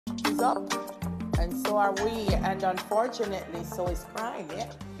up, and so are we, and unfortunately, so is crime,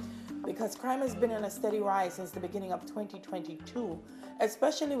 yeah? Because crime has been on a steady rise since the beginning of 2022,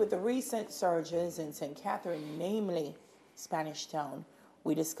 especially with the recent surges in St. Catherine, namely Spanish Town.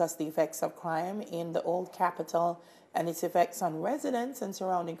 We discussed the effects of crime in the old capital and its effects on residents and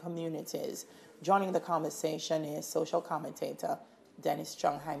surrounding communities. Joining the conversation is social commentator Dennis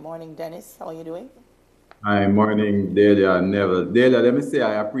Chung. Hi, morning, Dennis. How are you doing? Hi, morning, Delia and Neville. Delia, let me say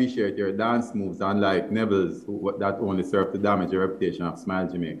I appreciate your dance moves, unlike Neville's, that only serve to damage the reputation of Smile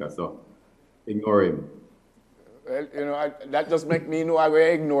Jamaica. So ignore him. Well, that just make me know I will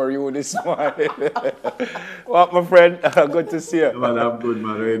ignore you this morning. Well, my friend, good to see you. Man, I'm good,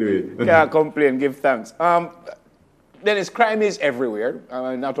 man. How you doing? Can't complain, give thanks. Dennis, crime is everywhere.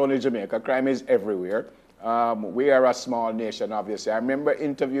 Not only Jamaica, crime is everywhere. We are a small nation, obviously. I remember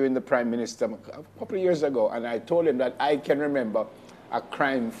interviewing the Prime Minister a couple of years ago, and I told him that I can remember a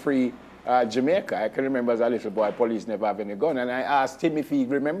crime-free Jamaica. I can remember as a little boy, police never have any gun. And I asked him if he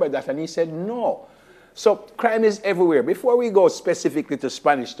remembered that, and he said no. So crime is everywhere. Before we go specifically to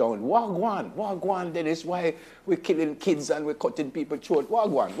Spanish Town, Wagwan, Dennis, why we're killing kids and we're cutting people throat?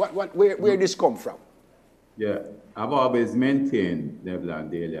 Wagwan, where this come from? Yeah, I've always maintained, Neville and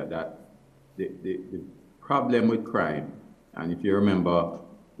Delia, that the problem with crime, and if you remember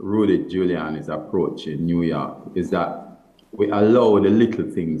Rudy Giuliani's approach in New York, is that we allow the little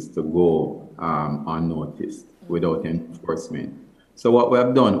things to go unnoticed without enforcement. So what we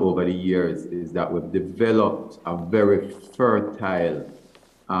have done over the years is that we've developed a very fertile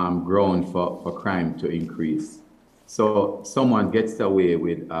ground for crime to increase. So someone gets away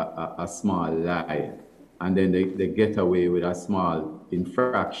with a small lie, and then they get away with a small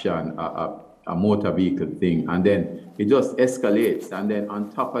infraction, a motor vehicle thing, and then it just escalates. And then on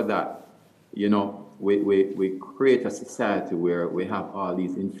top of that, we create a society where we have all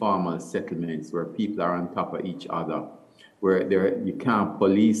these informal settlements where people are on top of each other, where you can't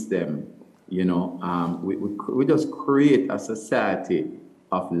police them. We just create a society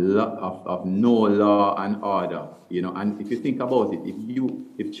of no law and order. And if you think about it,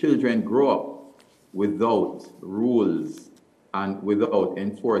 if children grow up without rules and without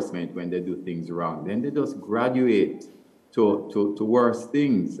enforcement when they do things wrong, then they just graduate to worse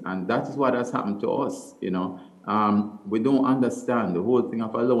things. And that is what has happened to us. We don't understand the whole thing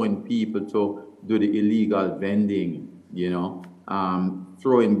of allowing people to do the illegal vending,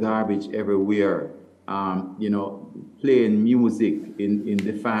 throwing garbage everywhere, playing music in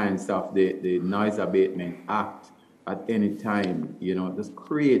defiance of the Noise Abatement Act at any time, just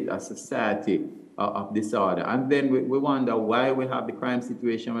create a society of disorder. And then we wonder why we have the crime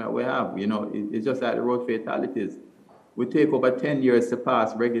situation that we have. It's just like the road fatalities. We take over 10 years to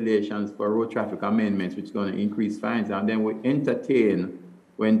pass regulations for road traffic amendments, which is going to increase fines, and then we entertain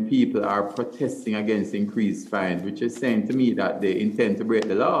when people are protesting against increased fines, which is saying to me that they intend to break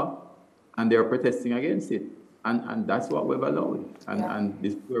the law, and they're protesting against it. And that's what we've allowed. And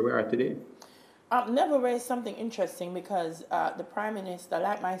this is where we are today. Never raised something interesting because the Prime Minister,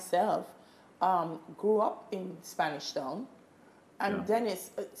 like myself, grew up in Spanish Town. And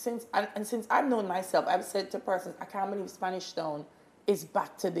Dennis, since I've known myself, I've said to persons, I can't believe Spanish Town is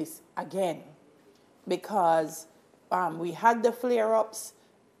back to this again. Because we had the flare-ups.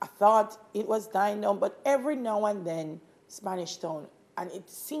 I thought it was dying down, but every now and then, Spanish Town, and it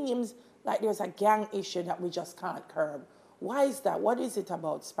seems like there's a gang issue that we just can't curb. Why is that? What is it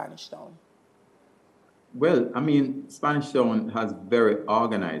about Spanish Town? Well, Spanish Town has very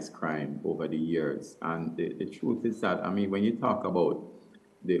organized crime over the years. And the truth is that, when you talk about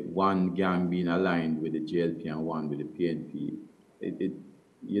the one gang being aligned with the JLP and one with the PNP,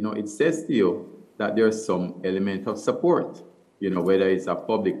 it says to you that there's some element of support, whether it's a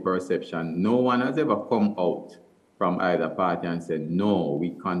public perception. No one has ever come out from either party and said, no,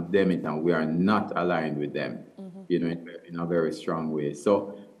 we condemn it and we are not aligned with them, in a very strong way.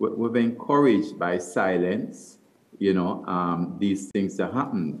 So we've been encouraged by silence, these things to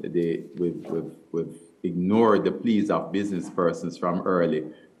happen. We've ignored the pleas of business persons from early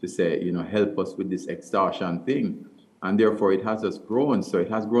to say, help us with this extortion thing. And therefore it has just grown. So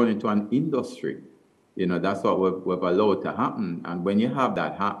it has grown into an industry. That's what we've allowed to happen. And when you have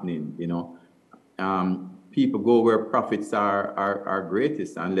that happening, people go where profits are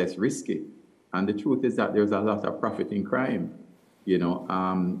greatest and less risky. And the truth is that there's a lot of profit in crime. We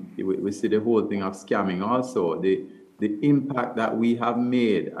see the whole thing of scamming also. The impact that we have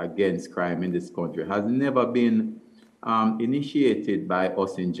made against crime in this country has never been initiated by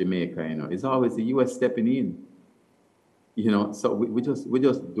us in Jamaica. It's always the US stepping in. So we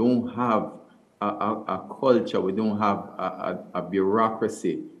just don't have a culture. We don't have a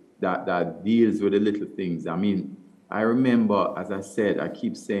bureaucracy that deals with the little things. I mean, I remember, as I said, I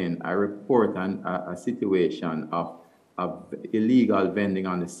keep saying, I report on a situation of illegal vending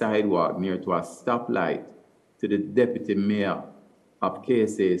on the sidewalk near to a stoplight to the deputy mayor of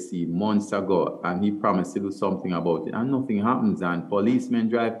KSAC months ago, and he promised to do something about it, and nothing happens. And policemen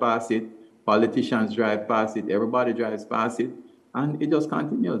drive past it, politicians drive past it, everybody drives past it, and it just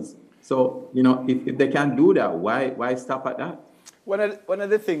continues. So, you know, if they can do that, why stop at that? One of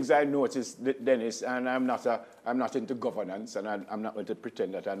the things I noticed, Dennis, and I'm not into governance, and I'm not going to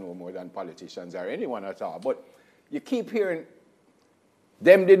pretend that I know more than politicians or anyone at all, but you keep hearing,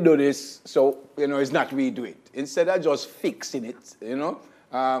 them did do this, so, you know, it's not we do it. Instead of just fixing it, you know.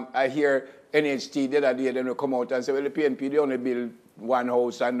 I hear NHT the other day, then will come out and say, well, the PNP, they only build one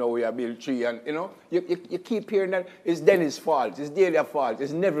house, and now we have built three, and, you know, you keep hearing that it's Dennis' fault, it's Delia's fault,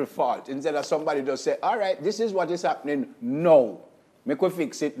 it's Neville's fault. Instead of somebody just say, all right, this is what is happening now. Make we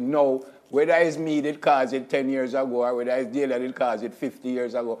fix it now. Whether it's me that caused it 10 years ago or whether it's Delia that caused it 50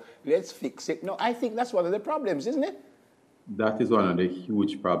 years ago, let's fix it. No, I think that's one of the problems, isn't it? That is one of the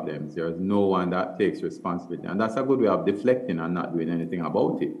huge problems. There's no one that takes responsibility. And that's a good way of deflecting and not doing anything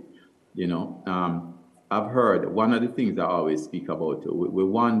about it. You know, I've heard one of the things I always speak about, we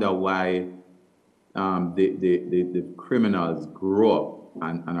wonder why the criminals grow up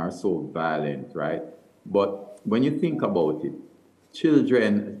and are so violent, right? But when you think about it,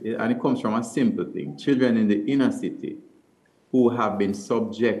 children, and it comes from a simple thing, children in the inner city who have been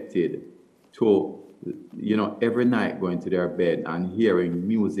subjected to, you know, every night going to their bed and hearing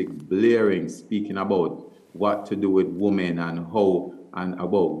music blaring, speaking about what to do with women and how, and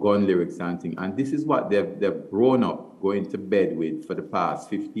about gun lyrics and things. And this is what they've grown up going to bed with for the past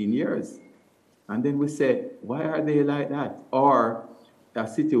 15 years. And then we say, why are they like that? Or a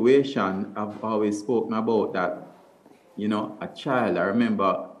situation I've always spoken about that, you know, a child, I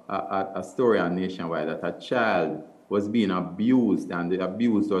remember a story on Nationwide that a child was being abused, and the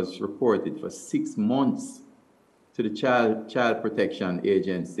abuse was reported for 6 months to the Child Protection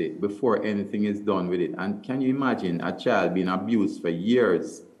Agency before anything is done with it. And can you imagine a child being abused for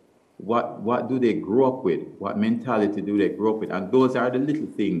years? What do they grow up with? What mentality do they grow up with? And those are the little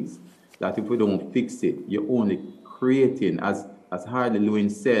things that if we don't fix it, you're only creating, as Harley Lewin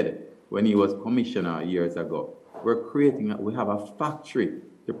said when he was commissioner years ago, we have a factory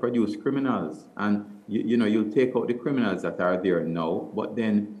to produce criminals. And you know, you'll take out the criminals that are there now, but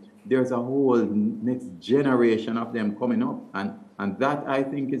then there's a whole next generation of them coming up. And that, I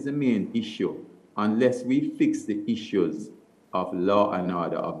think, is the main issue. Unless we fix the issues of law and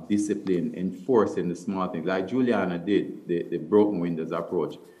order, of discipline, enforcing the small things, like Juliana did, the broken windows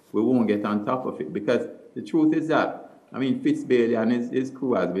approach, we won't get on top of it. Because the truth is that, I mean, Fitzbailey and his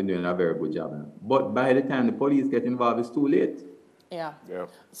crew has been doing a very good job. But by the time the police get involved, it's too late. Yeah. Yeah.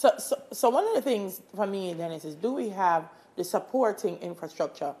 So one of the things for me, Dennis, is do we have the supporting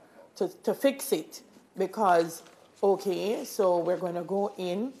infrastructure to fix it? Because, okay, so we're going to go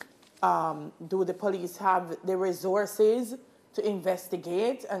in, do the police have the resources to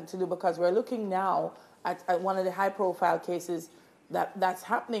investigate and to do, because we're looking now at one of the high profile cases that's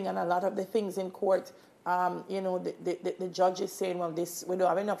happening, and a lot of the things in court, you know, the judge is saying, well, we don't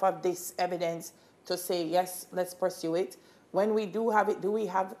have enough of this evidence to say, yes, let's pursue it. When we do have it, do we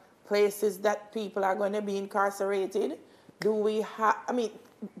have places that people are going to be incarcerated? Do we have, I mean,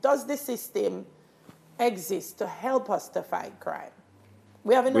 does the system exist to help us to fight crime?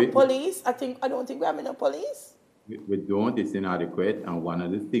 We have enough police? I don't think we have enough police. We don't, it's inadequate. And one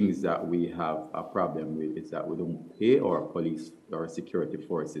of the things that we have a problem with is that we don't pay our police or security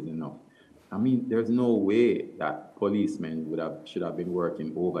forces enough. I mean, there's no way that policemen should have been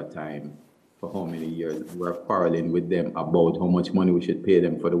working overtime for how many years. We're quarreling with them about how much money we should pay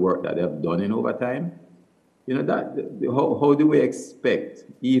them for the work that they've done in overtime. You know, how do we expect,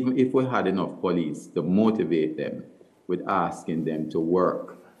 even if we had enough police, to motivate them with asking them to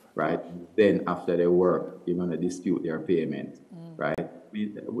work, right? Then after they work, you're going to dispute their payment, right?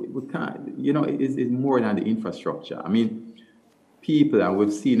 We can't, you know, it's more than the infrastructure. I mean, people, and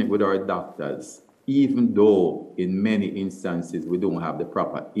we've seen it with our doctors, even though in many instances we don't have the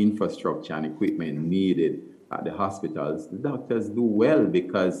proper infrastructure and equipment needed at the hospitals, the doctors do well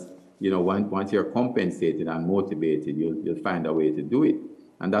because, you know, once you're compensated and motivated, you'll find a way to do it.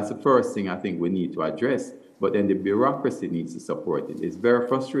 And that's the first thing I think we need to address. But then the bureaucracy needs to support it. It's very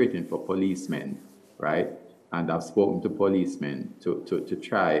frustrating for policemen, right? And I've spoken to policemen to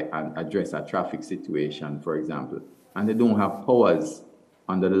try and address a traffic situation, for example, and they don't have powers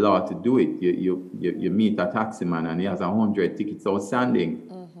under the law to do it. You meet a taxi man and he has 100 tickets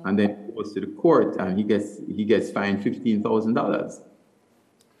outstanding, and then he goes to the court and he gets fined $15,000.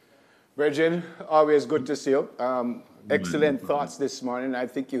 Virgin, always good to see you. Excellent thoughts this morning. I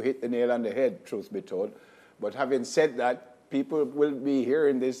think you hit the nail on the head, truth be told. But having said that, people will be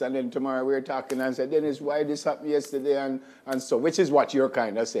hearing this, and then tomorrow we're talking and say, Dennis, why this happened yesterday? And so, which is what you're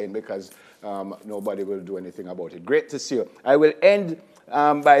kind of saying, because nobody will do anything about it. Great to see you. I will end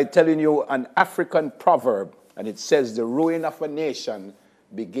by telling you an African proverb, and it says, the ruin of a nation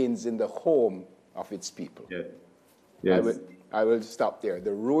begins in the home of its people. Yes. Yes. I will stop there.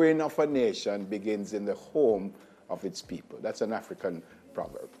 The ruin of a nation begins in the home of its people. That's an African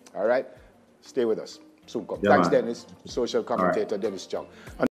proverb. All right? Stay with us. Soon come. Yeah, Thanks, man. Dennis. Social commentator Dennis Chung.